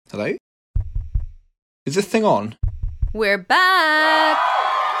Hello? Is this thing on? We're back!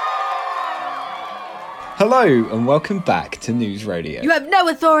 Hello and welcome back to News Radio. You have no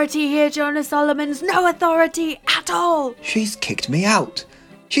authority here, Jonas Solomons. No authority at all! She's kicked me out.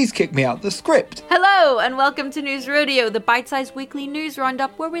 She's kicked me out the script. Hello and welcome to News Radio, the bite-sized weekly news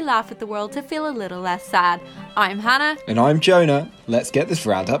roundup where we laugh at the world to feel a little less sad. I'm Hannah. And I'm Jonah. Let's get this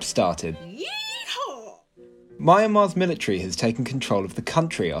roundup started. Myanmar's military has taken control of the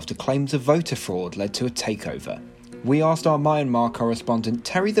country after claims of voter fraud led to a takeover. We asked our Myanmar correspondent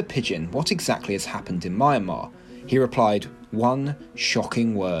Terry the Pigeon what exactly has happened in Myanmar. He replied, one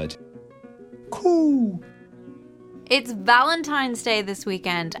shocking word. Cool. It's Valentine's Day this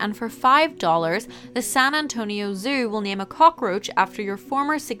weekend, and for $5, the San Antonio Zoo will name a cockroach after your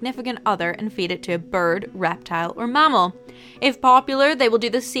former significant other and feed it to a bird, reptile, or mammal. If popular, they will do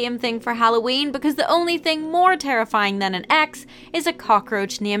the same thing for Halloween because the only thing more terrifying than an ex is a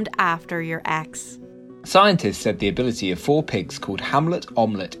cockroach named after your ex. Scientists said the ability of 4 pigs called Hamlet,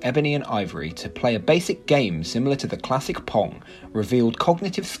 Omelette, Ebony and Ivory to play a basic game similar to the classic Pong revealed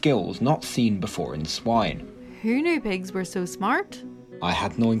cognitive skills not seen before in swine. Who knew pigs were so smart? I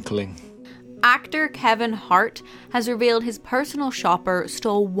had no inkling. Actor Kevin Hart has revealed his personal shopper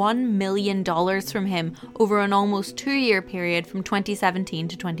stole $1 million from him over an almost 2-year period from 2017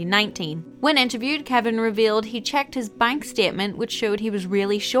 to 2019. When interviewed, Kevin revealed he checked his bank statement, which showed he was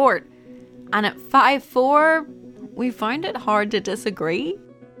really short. And at 5'4", we find it hard to disagree.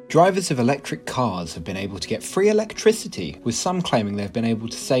 Drivers of electric cars have been able to get free electricity, with some claiming they've been able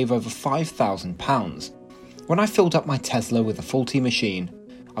to save over £5,000. When I filled up my Tesla with a faulty machine,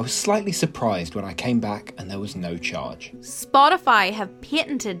 I was slightly surprised when I came back and there was no charge. Spotify have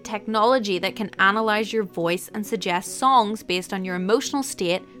patented technology that can analyse your voice and suggest songs based on your emotional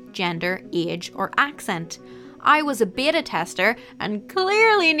state, gender, age or accent. I was a beta tester and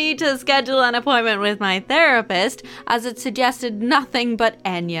clearly need to schedule an appointment with my therapist as it suggested nothing but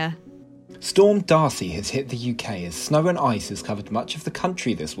Enya. Storm Darcy has hit the UK as snow and ice has covered much of the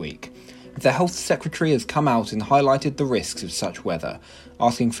country this week. The Health Secretary has come out and highlighted the risks of such weather,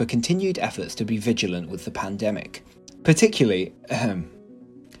 asking for continued efforts to be vigilant with the pandemic. Particularly,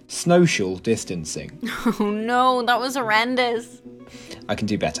 social distancing. Oh no, that was horrendous. I can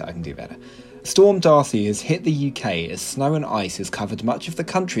do better. Storm Darcy has hit the UK as snow and ice has covered much of the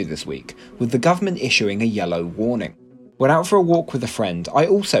country this week, with the government issuing a yellow warning. When out for a walk with a friend, I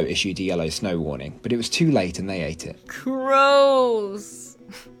also issued a yellow snow warning, but it was too late and they ate it. Gross.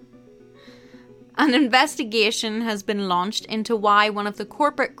 An investigation has been launched into why one of the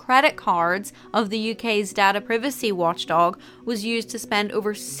corporate credit cards of the UK's data privacy watchdog was used to spend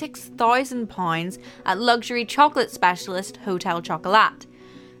over £6,000 at luxury chocolate specialist Hotel Chocolat.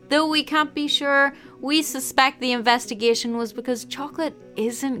 Though we can't be sure, we suspect the investigation was because chocolate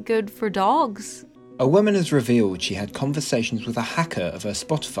isn't good for dogs. A woman has revealed she had conversations with a hacker of her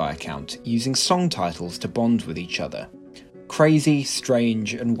Spotify account using song titles to bond with each other. Crazy,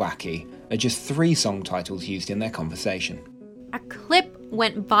 Strange and Wacky are just 3 song titles used in their conversation. A clip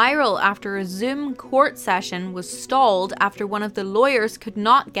went viral after a Zoom court session was stalled after one of the lawyers could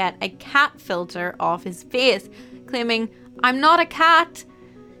not get a cat filter off his face, claiming, "I'm not a cat."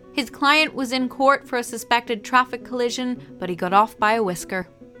 His client was in court for a suspected traffic collision, but he got off by a whisker.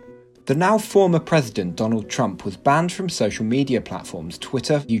 The now former president Donald Trump was banned from social media platforms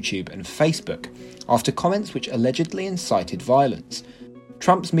Twitter, YouTube and Facebook after comments which allegedly incited violence.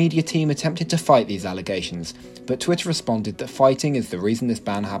 Trump's media team attempted to fight these allegations, but Twitter responded that fighting is the reason this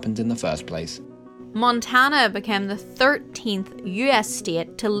ban happened in the first place. Montana became the 13th US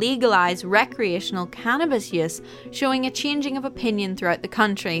state to legalize recreational cannabis use, showing a changing of opinion throughout the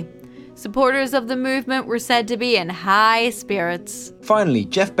country. Supporters of the movement were said to be in high spirits. Finally,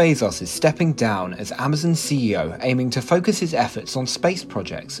 Jeff Bezos is stepping down as Amazon CEO, aiming to focus his efforts on space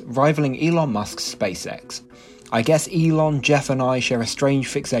projects, rivaling Elon Musk's SpaceX. I guess Elon, Jeff and I share a strange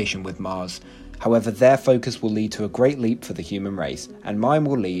fixation with Mars. However, their focus will lead to a great leap for the human race, and mine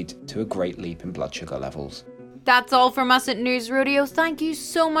will lead to a great leap in blood sugar levels. That's all from us at News Radio. Thank you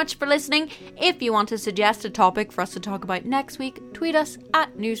so much for listening. If you want to suggest a topic for us to talk about next week, tweet us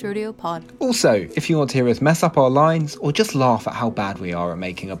at NewsRadioPod. Also, if you want to hear us mess up our lines or just laugh at how bad we are at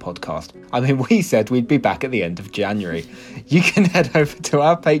making a podcast, I mean, we said we'd be back at the end of January. You can head over to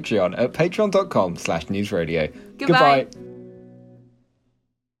our Patreon at patreon.com/newsradio. Goodbye.